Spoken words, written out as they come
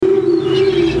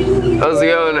How's it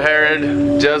going,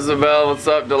 Herod? Jezebel, what's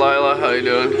up, Delilah? How you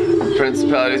doing?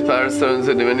 Principalities, power, stones,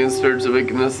 and dominions, spiritual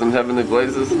wickedness in heavenly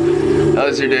places.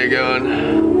 How's your day going?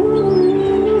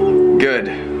 Good.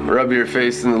 Rub your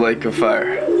face in the lake of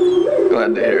fire.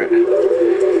 Glad to hear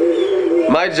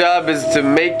it. My job is to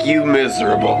make you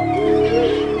miserable.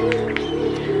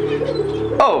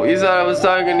 Oh, you thought I was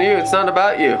talking to you. It's not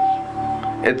about you.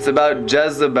 It's about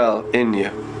Jezebel in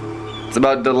you. It's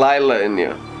about Delilah in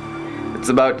you. It's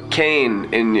about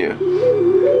Cain in you.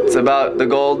 It's about the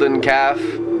golden calf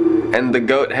and the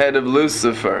goat head of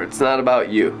Lucifer. It's not about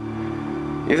you.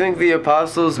 You think the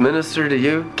apostles minister to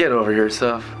you? Get over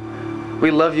yourself. We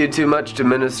love you too much to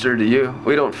minister to you.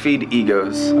 We don't feed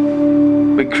egos.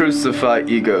 We crucify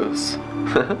egos.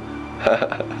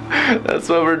 That's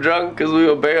why we're drunk, because we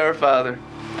obey our Father.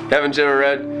 Haven't you ever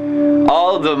read?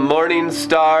 All the morning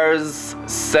stars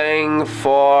sang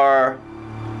for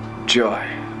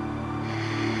joy.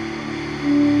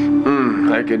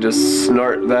 I could just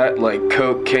snort that like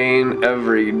cocaine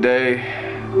every day.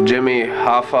 Jimmy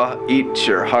Hoffa, eat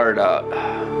your heart out.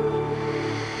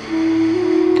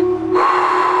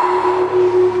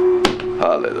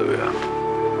 Hallelujah.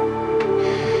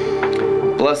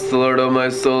 Bless the Lord, O my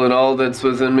soul, and all that's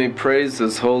within me. Praise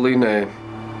His holy name.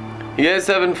 You guys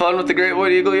having fun with the Great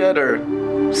White Eagle yet, or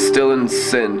still in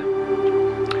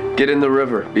sin? Get in the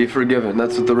river. Be forgiven.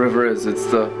 That's what the river is. It's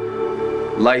the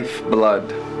lifeblood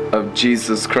of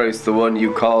Jesus Christ, the one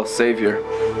you call Savior,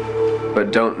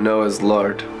 but don't know as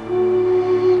Lord.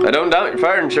 I don't doubt your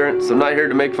fire insurance. I'm not here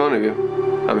to make fun of you.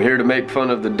 I'm here to make fun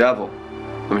of the devil.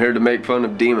 I'm here to make fun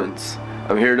of demons.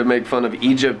 I'm here to make fun of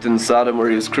Egypt and Sodom, where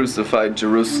He was crucified,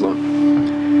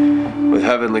 Jerusalem, with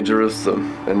heavenly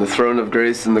Jerusalem, and the throne of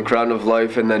grace and the crown of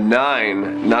life, and the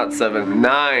 9, not 7,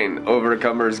 9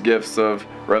 overcomers gifts of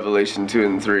Revelation 2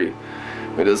 and 3.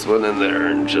 We just went in there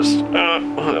and just,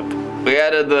 we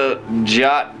added the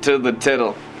jot to the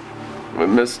tittle. We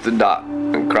missed the dot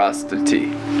and crossed the T.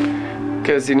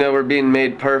 Because, we're being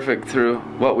made perfect through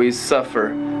what we suffer,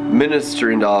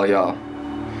 ministering to all y'all.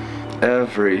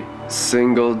 Every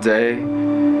single day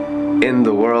in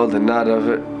the world and not of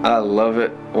it. I love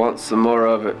it. Want some more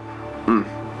of it.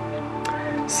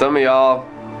 Some of y'all,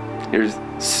 your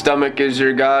stomach is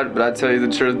your God, but I tell you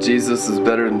the truth, Jesus is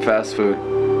better than fast food.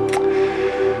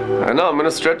 I know, I'm going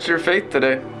to stretch your faith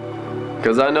today,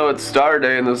 because I know it's Star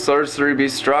Day and the sorcery be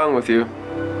strong with you.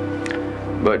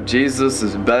 But Jesus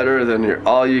is better than your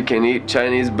all-you-can-eat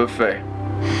Chinese buffet.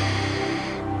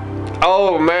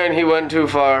 Oh man, he went too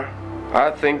far. I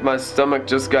think my stomach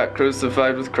just got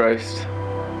crucified with Christ.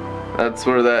 That's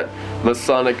where that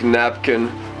Masonic napkin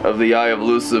of the eye of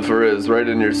Lucifer is, right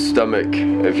in your stomach,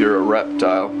 if you're a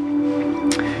reptile.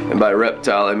 And by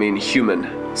reptile, I mean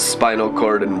human. Spinal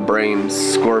cord and brain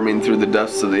squirming through the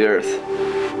depths of the earth.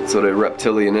 That's what a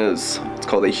reptilian is. It's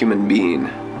called a human being.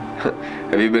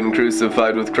 Have you been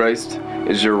crucified with Christ?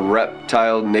 Is your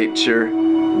reptile nature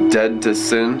dead to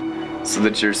sin, so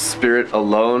that your spirit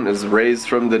alone is raised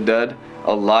from the dead,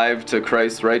 alive to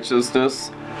Christ's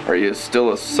righteousness? Or are you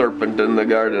still a serpent in the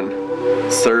garden,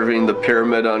 serving the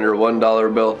pyramid on your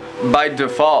 $1 bill by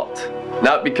default?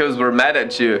 Not because we're mad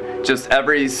at you, just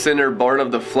every sinner born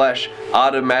of the flesh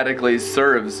automatically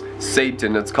serves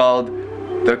Satan. It's called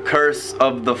the curse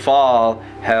of the fall.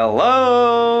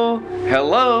 Hello?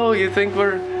 Hello? You think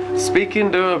we're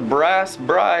speaking to a brass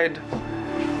bride?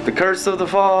 The curse of the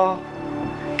fall.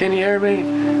 Can you hear me?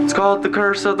 It's called the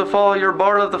curse of the fall. You're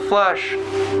born of the flesh.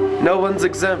 No one's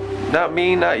exempt. Not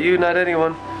me, not you, not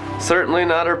anyone. Certainly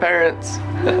not our parents.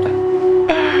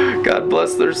 God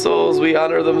bless their souls. We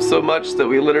honor them so much that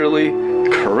we literally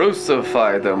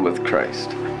crucify them with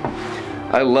Christ.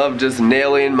 I love just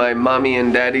nailing my mommy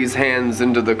and daddy's hands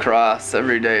into the cross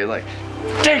every day. Like,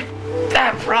 take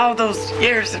that for all those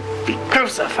years and be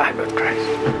crucified with Christ.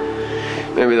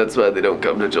 Maybe that's why they don't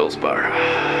come to Joel's bar.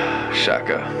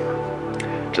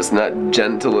 Shaka. Just not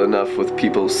gentle enough with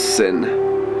people's sin.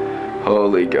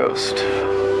 Holy Ghost.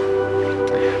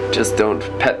 Just don't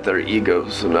pet their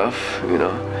egos enough,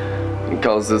 He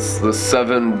calls this the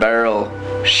 7-barrel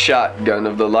shotgun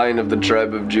of the Lion of the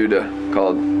tribe of Judah,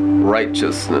 called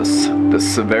righteousness, the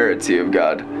severity of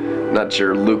God, not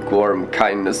your lukewarm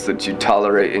kindness that you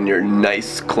tolerate in your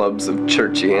nice clubs of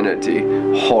churchianity,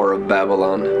 whore of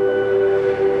Babylon.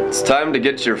 It's time to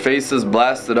get your faces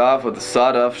blasted off with a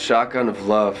sawed-off shotgun of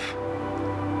love.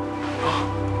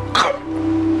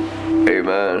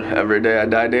 Amen. Every day I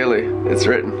die daily. It's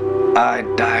written. I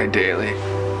die daily.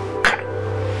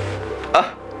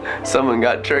 Someone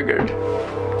got triggered.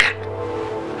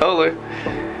 Holy.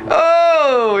 Oh,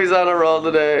 Whoa, he's on a roll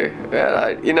today.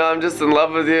 Man, I'm just in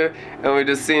love with you, and we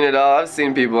just seen it all. I've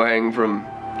seen people hang from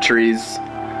trees.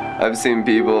 I've seen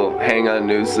people hang on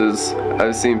nooses.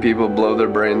 I've seen people blow their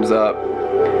brains up.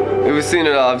 We've seen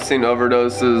it all. I've seen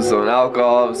overdoses on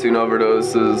alcohol. I've seen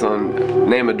overdoses on,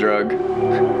 name a drug.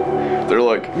 They're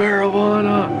like,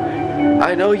 marijuana.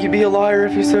 I know you'd be a liar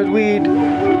if you said weed.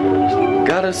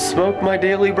 Gotta smoke my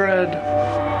daily bread.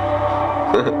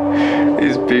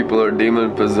 These people are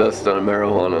demon possessed on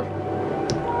marijuana.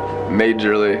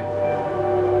 Majorly.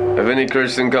 If any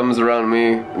Christian comes around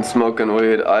me and smoking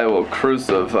weed, I will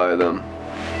crucify them.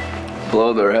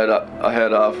 Blow their head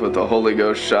off with a Holy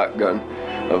Ghost shotgun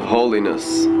of holiness.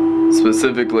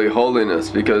 Specifically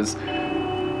holiness, because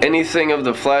anything of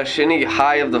the flesh, any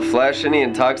high of the flesh, any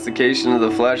intoxication of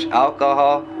the flesh,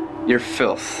 alcohol, you're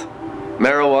filth.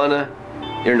 Marijuana,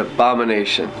 you're an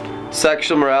abomination.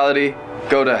 Sexual morality,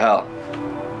 go to hell.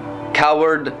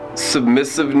 Coward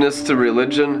submissiveness to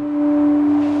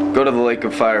religion, go to the lake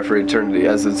of fire for eternity,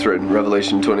 as it's written,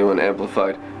 Revelation 21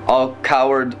 Amplified. All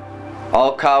cowards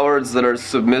that are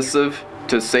submissive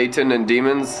to Satan and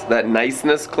demons, that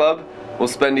niceness club, will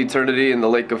spend eternity in the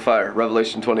lake of fire,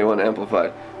 Revelation 21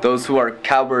 Amplified. Those who are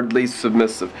cowardly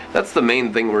submissive. That's the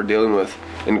main thing we're dealing with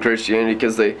in Christianity,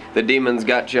 because the demons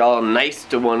got you all nice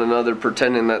to one another,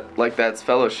 pretending that like that's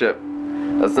fellowship.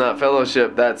 That's not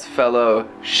fellowship, that's fellow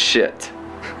shit.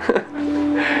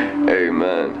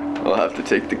 Amen. We'll have to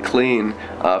take the clean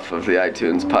off of the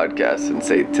iTunes podcast and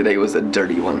say today was a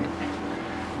dirty one.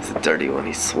 It's a dirty one.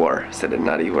 He swore, said a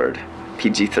naughty word.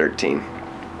 PG-13.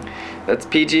 That's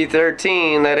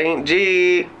PG-13, that ain't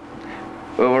G.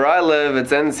 But where I live,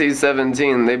 it's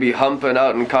NC-17. They be humping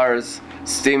out in cars,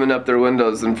 steaming up their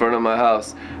windows in front of my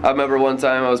house. I remember one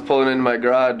time I was pulling into my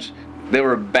garage. They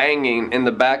were banging in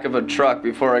the back of a truck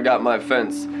before I got my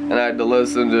fence, and I had to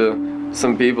listen to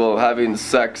some people having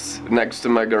sex next to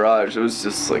my garage. It was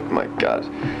just like, my God,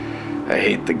 I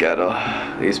hate the ghetto.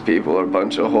 These people are a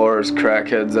bunch of whores,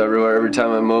 crackheads everywhere. Every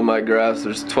time I mow my grass,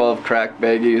 there's 12 crack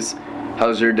baggies.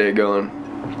 How's your day going?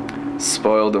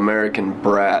 Spoiled American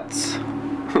brats.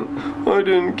 I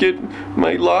didn't get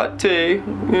my latte.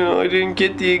 I didn't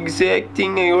get the exact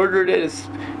thing I ordered at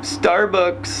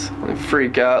Starbucks. I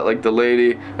freak out like the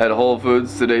lady at Whole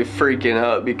Foods today, freaking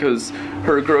out because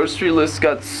her grocery list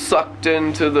got sucked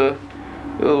into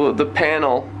the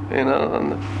panel,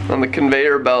 on the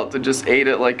conveyor belt, that just ate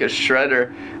it like a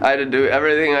shredder. I had to do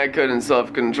everything I could in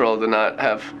self-control to not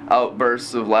have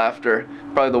outbursts of laughter.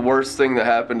 Probably the worst thing that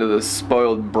happened to this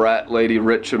spoiled brat lady,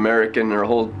 rich American, in her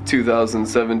whole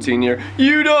 2017 year.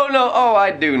 You don't know. Oh,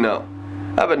 I do know.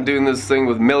 I've been doing this thing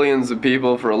with millions of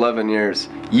people for 11 years.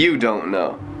 You don't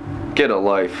know. Get a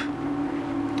life.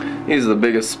 These are the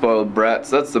biggest spoiled brats.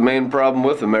 That's the main problem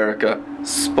with America.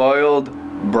 Spoiled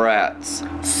brats.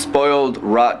 Spoiled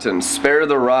rotten. Spare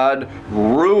the rod.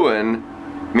 Ruin,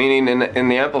 meaning in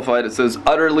the Amplified it says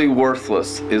utterly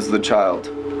worthless is the child.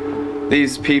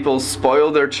 These people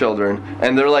spoil their children,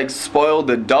 and they're like spoiled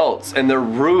adults, and they're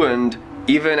ruined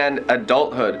even in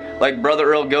adulthood. Like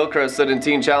Brother Earl Gilchrist said in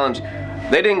Teen Challenge,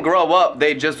 they didn't grow up,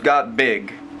 they just got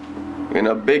big.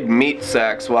 Big meat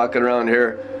sacks walking around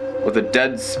here with a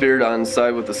dead spirit on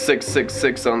side with a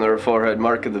 666 on their forehead,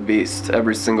 mark of the beast,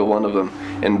 every single one of them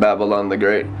in Babylon the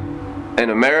Great.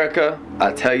 And America,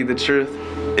 I tell you the truth,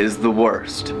 is the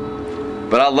worst.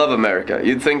 But I love America.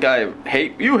 You'd think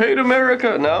you hate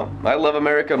America. No, I love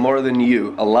America more than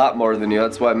you, a lot more than you.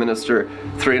 That's why I minister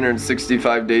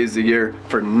 365 days a year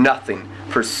for nothing,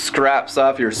 for scraps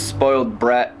off your spoiled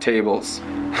brat tables.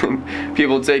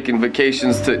 People taking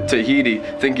vacations to Tahiti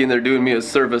thinking they're doing me a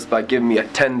service by giving me a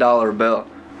 $10 bill.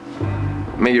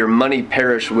 May your money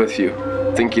perish with you,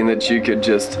 thinking that you could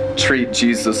just treat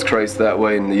Jesus Christ that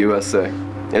way in the USA.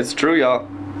 It's true, y'all.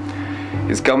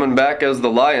 He's coming back as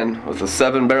the lion with a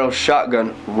 7-barrel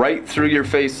shotgun right through your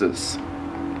faces.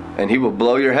 And he will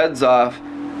blow your heads off,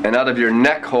 and out of your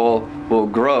neck hole will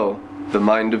grow the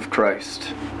mind of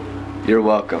Christ. You're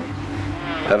welcome.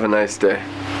 Have a nice day.